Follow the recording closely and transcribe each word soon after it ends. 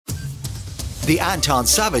The Anton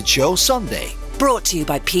Savage Show Sunday. Brought to you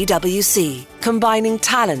by PwC. Combining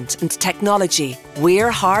talent and technology, we're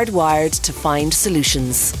hardwired to find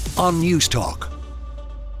solutions. On News Talk.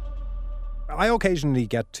 I occasionally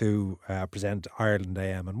get to present Ireland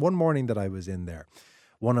AM, and one morning that I was in there,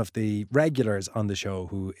 one of the regulars on the show,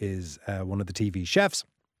 who is one of the TV chefs,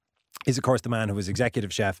 is of course the man who was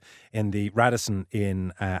executive chef in the Radisson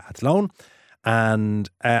in Athlone. And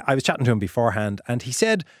I was chatting to him beforehand, and he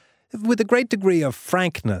said, with a great degree of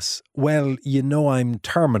frankness, well, you know, I'm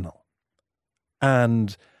terminal.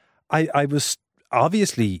 And I was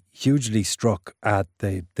obviously hugely struck at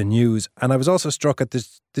the news, and I was also struck at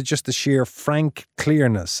just the sheer frank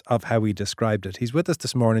clearness of how he described it. He's with us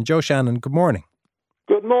this morning. Joe Shannon, good morning.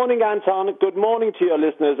 Good morning, Anton. Good morning to your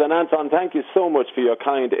listeners. And Anton, thank you so much for your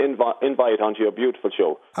kind invite onto your beautiful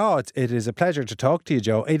show. Oh, it is a pleasure to talk to you,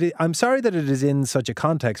 Joe. I'm sorry that it is in such a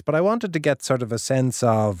context, but I wanted to get sort of a sense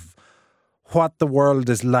of what the world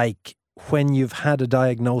is like when you've had a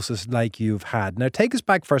diagnosis like you've had. Now, take us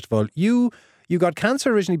back, first of all. You got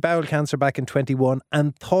cancer originally, bowel cancer, back in 21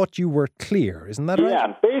 and thought you were clear. Isn't that right? Yeah,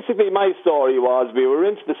 basically my story was we were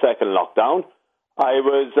into the second lockdown. I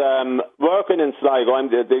was working in Sligo. At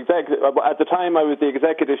the time, I was the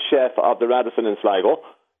executive chef of the Radisson in Sligo.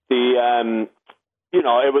 It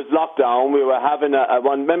was lockdown. We were having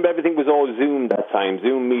remember, everything was all Zoom that time,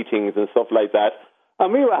 Zoom meetings and stuff like that.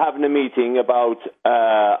 And we were having a meeting about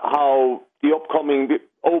how the upcoming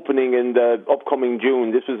opening in the upcoming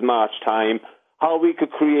June, this was March time, how we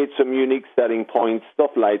could create some unique selling points,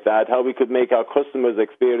 stuff like that, how we could make our customers'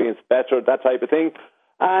 experience better, that type of thing.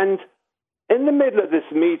 And in the middle of this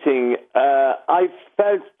meeting, I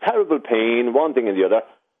felt terrible pain, one thing and the other.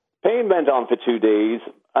 Pain went on for 2 days.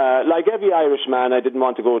 Like every Irishman, I didn't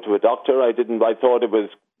want to go to a doctor. I thought it was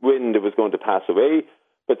wind, it was going to pass away.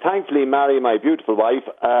 But thankfully, Mary, my beautiful wife,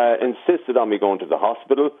 insisted on me going to the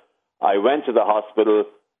hospital. I went to the hospital.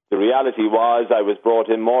 The reality was I was brought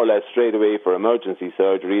in more or less straight away for emergency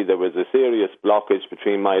surgery. There was a serious blockage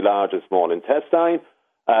between my large and small intestine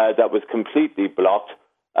that was completely blocked.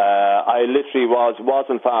 I literally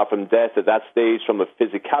wasn't far from death at that stage from a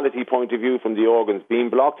physicality point of view, from the organs being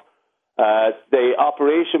blocked. The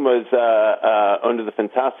operation was under the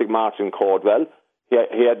fantastic Martin Cordwell.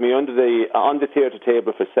 He had me on the theatre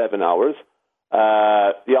table for 7 hours.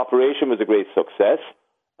 The operation was a great success.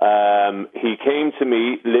 He came to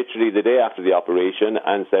me literally the day after the operation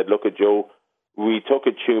and said, look at Joe, we took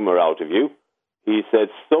a tumour out of you. He said,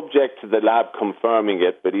 subject to the lab confirming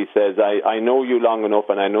it, but he says, I know you long enough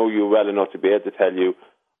and I know you well enough to be able to tell you,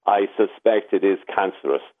 I suspect it is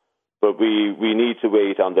cancerous. But we need to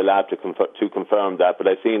wait on the lab to confirm that, but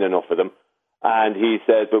I've seen enough of them. And he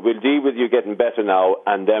said, but we'll deal with you getting better now,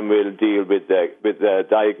 and then we'll deal with the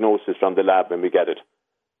diagnosis from the lab when we get it.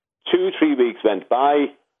 2-3 weeks went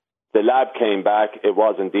by. The lab came back. It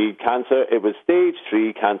was indeed cancer. It was stage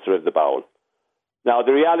 3 cancer of the bowel. Now,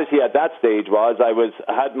 the reality at that stage was I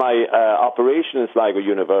had my operation in Sligo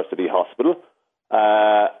University Hospital,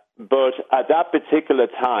 but at that particular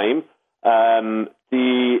time,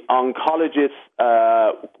 the oncologists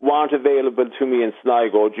weren't available to me in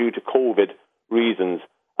Sligo due to COVID reasons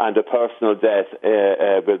and a personal death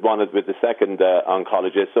with the second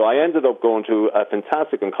oncologist. So I ended up going to a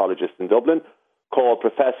fantastic oncologist in Dublin called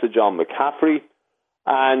Professor John McCaffrey,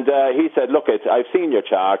 and he said, look, I've seen your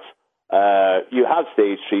charts. You have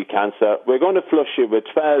stage 3 cancer. We're going to flush you with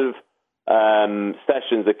 12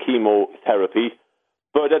 sessions of chemotherapy,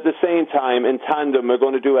 but at the same time, in tandem, we're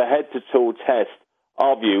going to do a head-to-toe test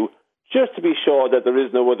of you just to be sure that there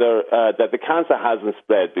is no other, that the cancer hasn't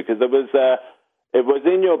spread, because it was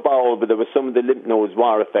in your bowel, but there was some of the lymph nodes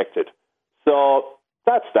were affected. So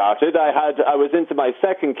that started. I was into my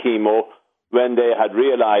second chemo when they had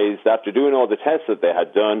realized, after doing all the tests that they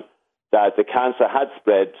had done, that the cancer had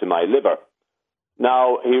spread to my liver.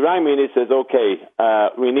 Now, he rang me and he says, okay,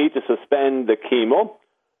 we need to suspend the chemo.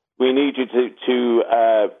 We need you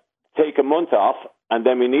to take a month off, and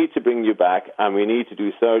then we need to bring you back, and we need to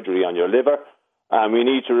do surgery on your liver, and we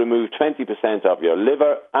need to remove 20% of your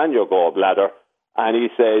liver and your gallbladder. And he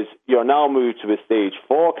says, you're now moved to a stage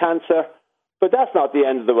 4 cancer, but that's not the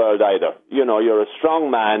end of the world either. You know, you're a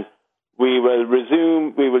strong man. We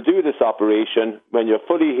will do this operation. When you're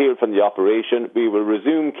fully healed from the operation, we will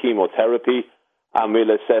resume chemotherapy and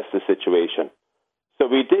we'll assess the situation. So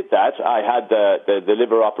we did that. I had the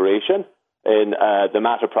liver operation in the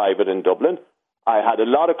Mater Private in Dublin. I had a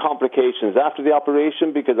lot of complications after the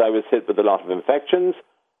operation because I was hit with a lot of infections.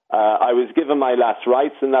 I was given my last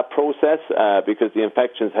rites in that process because the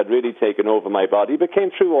infections had really taken over my body, but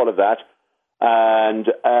came through all of that. And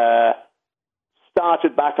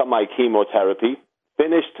started back on my chemotherapy,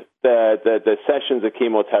 finished the sessions of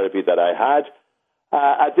chemotherapy that I had.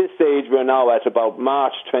 At this stage, we're now at about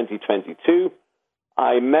March 2022.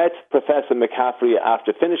 I met Professor McCaffrey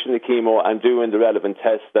after finishing the chemo and doing the relevant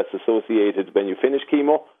tests that's associated when you finish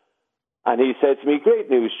chemo. And he said to me, "Great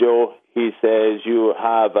news, Joe." He says, you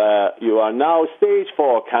are now stage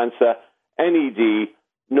 4 cancer, NED,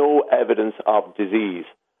 no evidence of disease.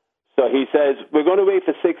 So he says, we're going to wait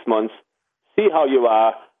for 6 months, see how you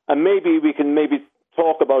are, and maybe we can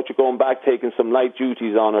talk about you going back, taking some light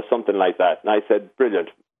duties on or something like that. And I said, brilliant,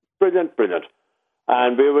 brilliant, brilliant.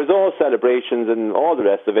 And there was all celebrations and all the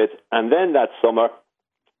rest of it. And then that summer,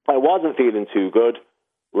 I wasn't feeling too good.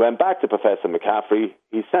 Went back to Professor McCaffrey.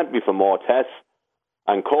 He sent me for more tests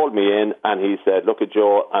and called me in, and he said, "Look at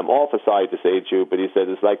Joe, I'm awful sorry to say to you, but he said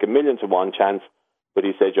it's like 1,000,000 to 1 chance, but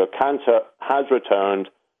he said your cancer has returned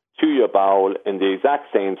to your bowel in the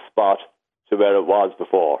exact same spot to where it was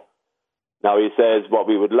before." Now he says what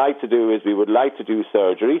we would like to do is we would like to do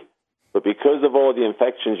surgery, but because of all the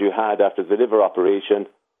infections you had after the liver operation,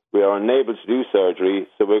 we are unable to do surgery,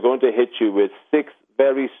 so we're going to hit you with 6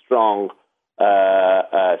 very strong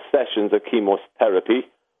sessions of chemotherapy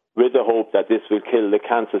with the hope that this will kill the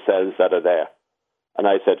cancer cells that are there. And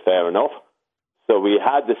I said, fair enough. So we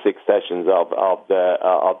had the 6 sessions of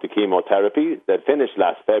the chemotherapy that finished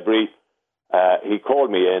last February. He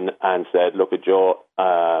called me in and said, "Look at Joe,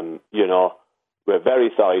 we're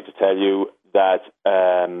very sorry to tell you that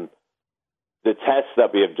the tests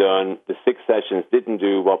that we have done, the 6 sessions didn't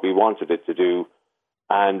do what we wanted it to do,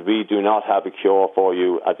 and we do not have a cure for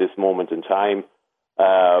you at this moment in time.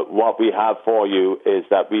 What we have for you is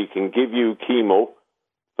that we can give you chemo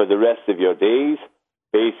for the rest of your days.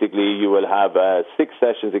 Basically, you will have 6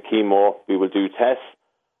 sessions of chemo. We will do tests,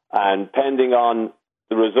 and depending on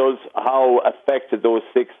the results, how effective those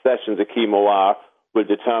 6 sessions of chemo are, will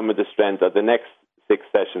determine the strength of the next 6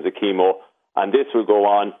 sessions of chemo, and this will go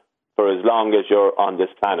on for as long as you're on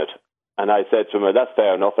this planet." And I said to him, "Well, that's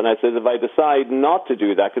fair enough." And I said, "If I decide not to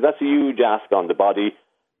do that, because that's a huge ask on the body,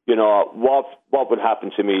 what would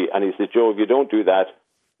happen to me?" And he said, "Joe, if you don't do that,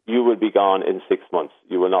 you will be gone in 6 months.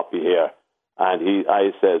 You will not be here." And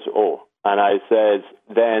I says, "Oh." And I says,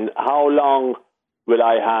 "Then how long will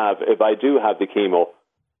I have if I do have the chemo?"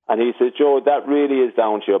 And he said, "Joe, that really is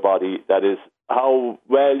down to your body. That is how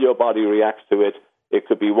well your body reacts to it. It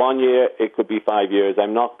could be 1 year, it could be 5 years.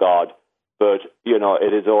 I'm not God. But,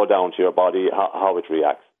 it is all down to your body, how it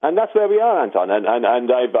reacts." And that's where we are, Anton. And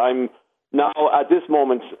I'm now, at this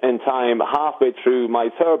moment in time, halfway through my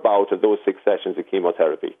 3rd bout of those 6 sessions of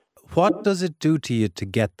chemotherapy. What does it do to you to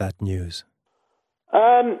get that news?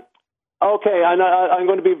 Okay, and I'm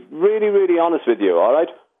going to be really, really honest with you, all right?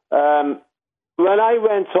 When I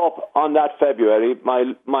went up on that February,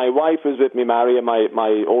 my wife was with me, Mary, and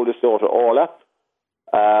my oldest daughter, Orla.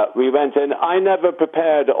 We went in. I never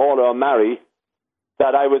prepared Orla or Mary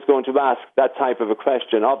that I was going to ask that type of a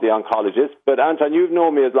question of the oncologist. But Anton, you've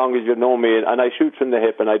known me as long as you've known me, and I shoot from the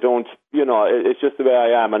hip, and I don't, it's just the way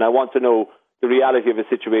I am, and I want to know the reality of a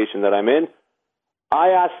situation that I'm in. I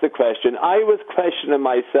asked the question. I was questioning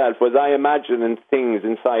myself. Was I imagining things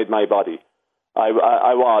inside my body? I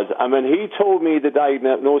was. And when he told me the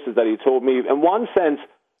diagnosis that he told me, in one sense,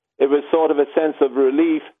 it was sort of a sense of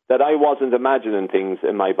relief that I wasn't imagining things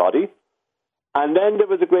in my body. And then there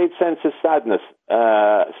was a great sense of sadness.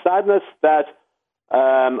 Sadness that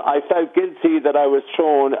I felt guilty that I was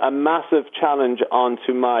throwing a massive challenge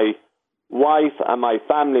onto my wife and my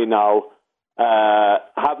family now,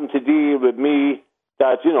 having to deal with me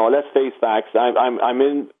that, let's face facts, I'm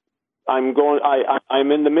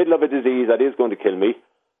in the middle of a disease that is going to kill me.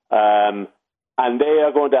 And they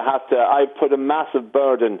are going to have to, I put a massive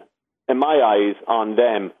burden in my eyes on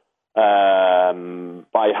them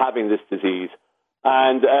by having this disease.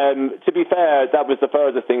 And to be fair, that was the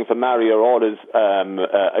further thing for Mary or Orla's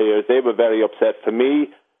ears. They were very upset for me.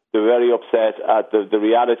 They were very upset at the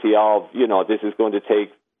reality of, this is going to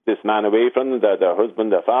take this man away from them, their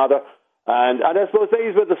husband, their father. And I suppose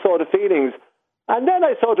these were the sort of feelings. And then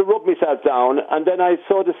I sort of rubbed myself down, and then I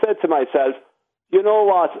sort of said to myself, you know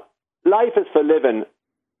what, life is for living.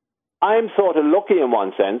 I'm sort of lucky in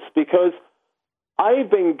one sense because I've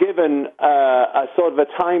been given a sort of a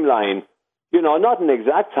timeline, not an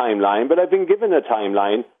exact timeline, but I've been given a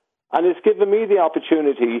timeline, and it's given me the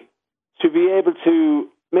opportunity to be able to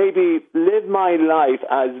maybe live my life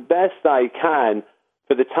as best I can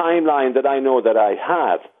for the timeline that I know that I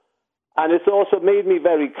have. And it's also made me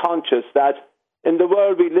very conscious that in the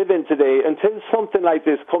world we live in today, until something like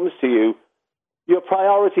this comes to you, your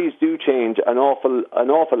priorities do change an awful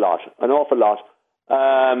lot.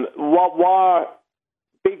 What were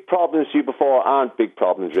big problems to you before aren't big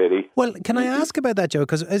problems, really. Well, can I ask about that, Joe?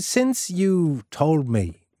 Because since you told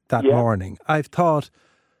me that morning, I've thought,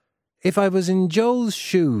 if I was in Joe's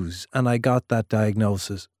shoes and I got that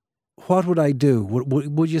diagnosis, what would I do?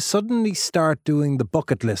 Would you suddenly start doing the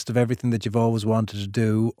bucket list of everything that you've always wanted to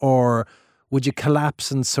do? Or would you collapse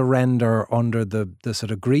and surrender under the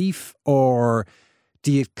sort of grief? Or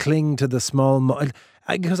do you cling to the small...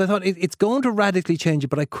 Because I thought it's going to radically change it,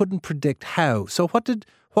 but I couldn't predict how. So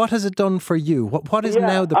what has it done for you? What is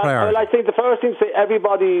now the priority? Well, I think the first thing to say,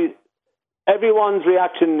 everyone's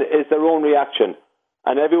reaction is their own reaction.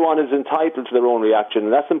 And everyone is entitled to their own reaction.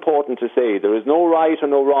 And that's important to say. There is no right or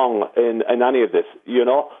no wrong in any of this, you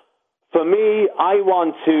know. For me, I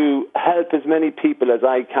want to help as many people as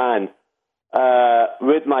I can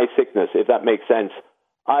with my sickness, if that makes sense.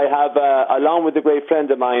 I have, along with a great friend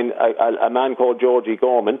of mine, a man called Georgie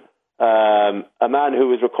Gorman, a man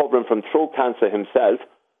who is recovering from throat cancer himself.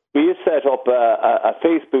 We have set up a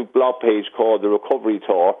Facebook blog page called The Recovery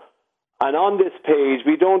Tour. And on this page,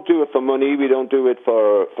 we don't do it for money. We don't do it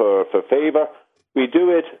for favour. We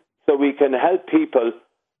do it so we can help people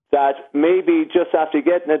that maybe just after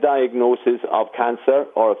getting a diagnosis of cancer,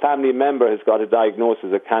 or a family member has got a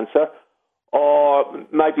diagnosis of cancer, or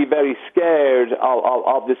might be very scared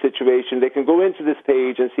of the situation, they can go into this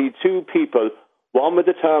page and see two people, one with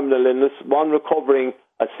a terminal illness, one recovering,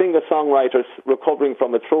 a singer-songwriter recovering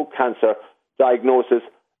from a throat cancer diagnosis,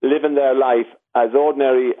 living their life as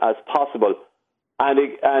ordinary as possible, and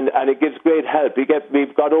it gives great help.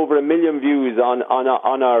 We've got over 1 million views on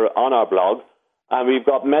our blog, and we've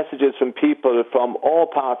got messages from people from all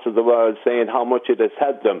parts of the world saying how much it has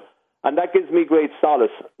helped them, and that gives me great solace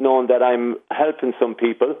knowing that I'm helping some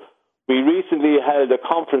people. We recently held a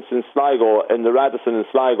conference in Sligo, in the Radisson in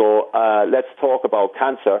Sligo. Let's talk about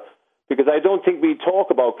cancer, because I don't think we talk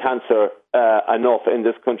about cancer enough in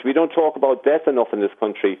this country. We don't talk about death enough in this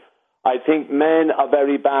country. I think men are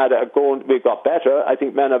very bad at going... We've got better. I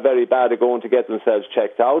think men are very bad at going to get themselves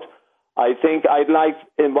checked out. I think I'd like,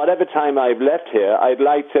 in whatever time I've left here, I'd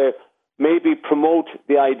like to maybe promote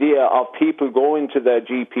the idea of people going to their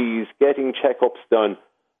GPs, getting checkups done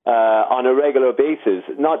on a regular basis.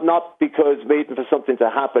 Not because waiting for something to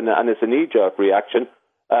happen and it's a knee-jerk reaction,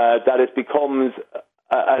 that it becomes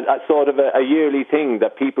a sort of a yearly thing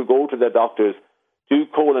that people go to their doctors, do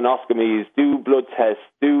colonoscomies, do blood tests,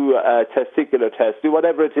 do testicular tests, do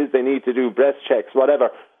whatever it is they need to do, breast checks, whatever,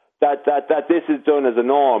 that this is done as a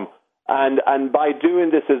norm. And by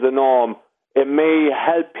doing this as a norm, it may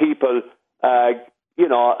help people,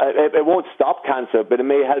 it won't stop cancer, but it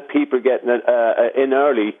may help people getting in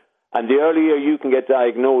early. And the earlier you can get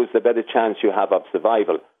diagnosed, the better chance you have of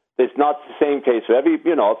survival. It's not the same case for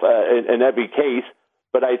in every case,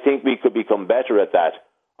 but I think we could become better at that.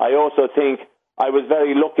 I also think I was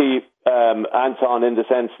very lucky, Anton, in the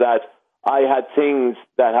sense that I had things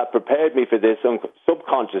that had prepared me for this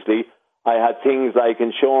subconsciously. I had things like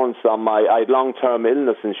insurance I had long-term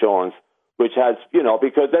illness insurance, which has,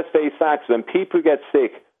 because let's face facts, when people get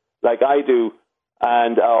sick, like I do,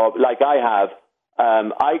 and like I have,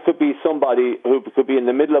 I could be somebody who could be in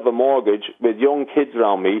the middle of a mortgage with young kids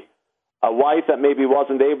around me, a wife that maybe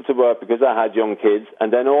wasn't able to work because I had young kids,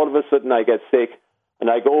 and then all of a sudden I get sick, and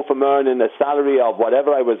I go from earning a salary of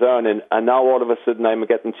whatever I was earning, and now all of a sudden I'm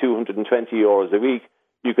getting €220 a week.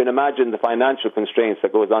 You can imagine the financial constraints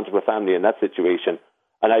that goes onto a family in that situation.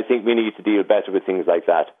 And I think we need to deal better with things like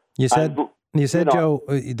that. You said, Joe,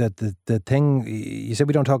 that the thing, you said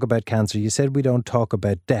we don't talk about cancer. You said we don't talk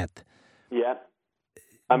about death. Yeah.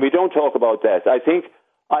 And we don't talk about death. I think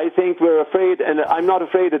we're afraid, and I'm not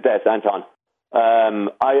afraid of death, Anton.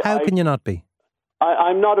 How can you not be?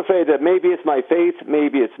 I'm not afraid that maybe it's my faith,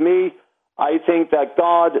 maybe it's me. I think that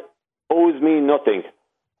God owes me nothing.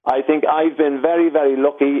 I think I've been very, very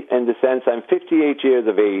lucky in the sense I'm 58 years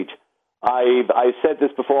of age. I've said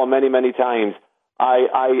this before many, many times.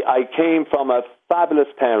 I came from a fabulous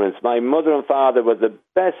parents. My mother and father were the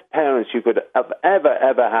best parents you could have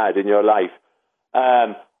ever had in your life.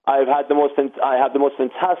 I had the most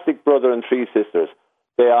fantastic brother and 3 sisters.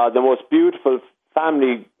 They are the most beautiful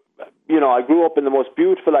family. I grew up in the most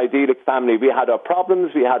beautiful, idyllic family. We had our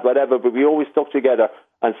problems, we had whatever, but we always stuck together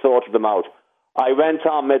and sorted them out. I went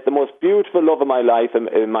on, met the most beautiful love of my life,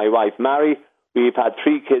 and my wife, Mary. We've had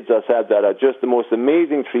 3 kids ourselves that are just the most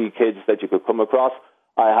amazing 3 kids that you could come across.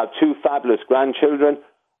 I have 2 fabulous grandchildren.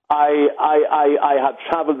 I have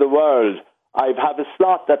travelled the world. I have a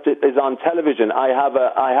slot that is on television. I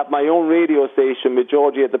have my own radio station with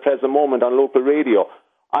Georgie at the present moment on local radio.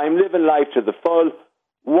 I'm living life to the full.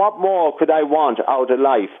 What more could I want out of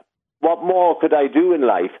life? What more could I do in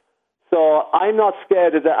life? So I'm not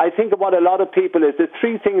scared of that. I think what a lot of people is, there's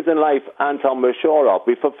three things in life, Anton, we're sure of.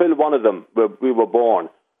 We fulfill one of them. We were born.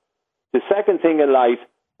 The second thing in life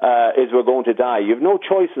is we're going to die. You have no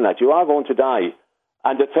choice in that. You are going to die.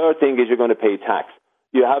 And the third thing is you're going to pay tax.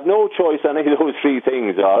 You have no choice on any of those three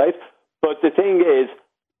things, all right? But the thing is,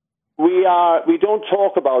 we don't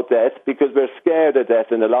talk about death because we're scared of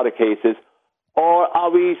death in a lot of cases, or are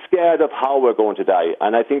we scared of how we're going to die?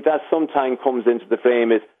 And I think that sometimes comes into the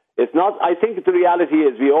frame. It's not. I think the reality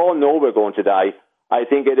is we all know we're going to die. I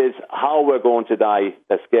think it is how we're going to die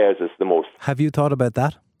that scares us the most. Have you thought about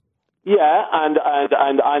that? Yeah, and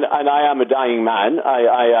I am a dying man.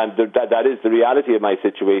 That is the reality of my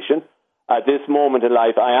situation. At this moment in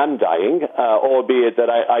life, I am dying, albeit that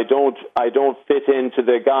I don't fit into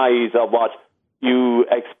the guise of what you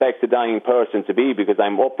expect a dying person to be, because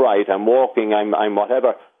I'm upright, I'm walking, I'm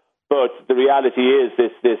whatever. But the reality is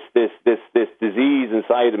this disease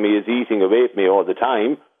inside of me is eating away at me all the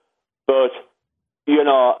time. But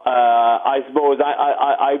I suppose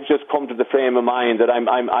I've just come to the frame of mind that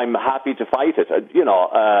I'm happy to fight it.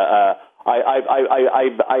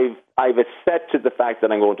 I've accepted the fact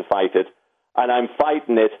that I'm going to fight it, and I'm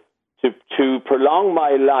fighting it to prolong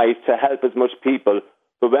my life to help as much people.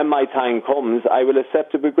 But when my time comes, I will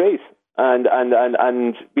accept it with grace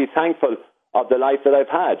and be thankful of the life that I've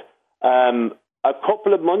had. A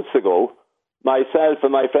couple of months ago, myself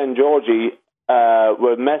and my friend Georgie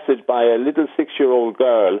were messaged by a little 6-year-old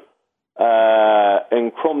girl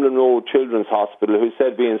in Crumlin Road Children's Hospital who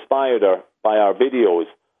said we inspired her by our videos,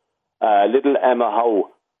 little Emma Howe.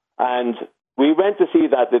 And we went to see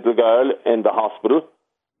that little girl in the hospital,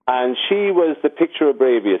 and she was the picture of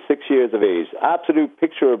bravery at 6 years of age. Absolute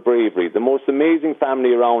picture of bravery, the most amazing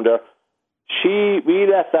family around her. We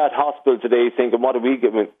left that hospital today thinking, what are we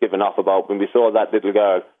giving off about when we saw that little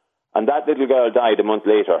girl? And that little girl died a month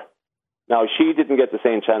later. Now, she didn't get the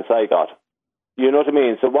same chance I got. You know what I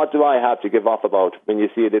mean? So what do I have to give off about when you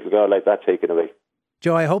see a little girl like that taken away?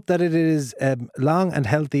 Joe, I hope that it is long and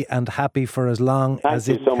healthy and happy for as long as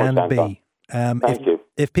it can be. Thank you.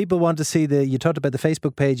 If people want to see you talked about the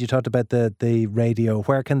Facebook page, you talked about the radio,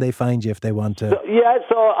 where can they find you if they want to?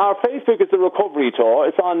 So our Facebook is the Recovery Tour.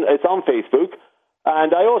 It's on Facebook.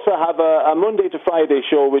 And I also have a Monday to Friday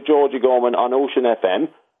show with Georgie Gorman on Ocean FM.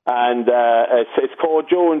 And it's called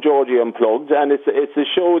Joe and Georgie Unplugged, and it's a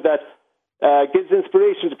show that gives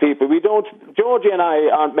inspiration to people. Georgie and I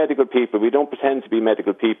aren't medical people. We don't pretend to be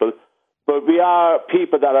medical people, but we are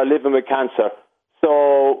people that are living with cancer.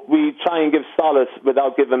 So we try and give solace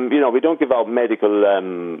without giving, we don't give out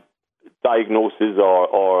medical diagnosis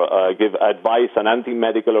or give advice on anything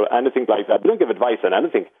medical or anything like that. We don't give advice on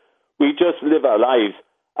anything. We just live our lives.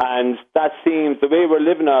 And that seems, the way we're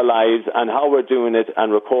living our lives and how we're doing it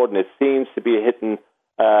and recording it seems to be hitting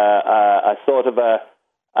a sort of a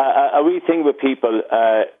wee thing with people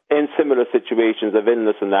in similar situations of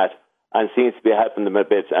illness and that, and seems to be helping them a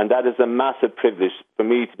bit. And that is a massive privilege for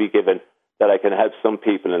me to be given, that I can help some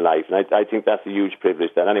people in life. And I think that's a huge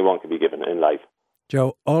privilege that anyone can be given in life.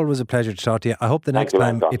 Joe, always a pleasure to talk to you. I hope the next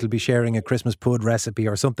time it'll be sharing a Christmas pud recipe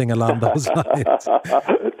or something along those lines.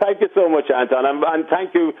 Thank you so much, Anton. And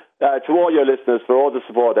thank you to all your listeners for all the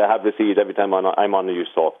support I have received every time I'm on the News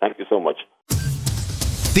Talk. Thank you so much.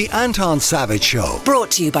 The Anton Savage Show.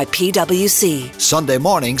 Brought to you by PwC. Sunday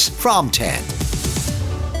mornings from 10.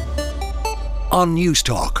 On News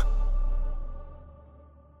Talk.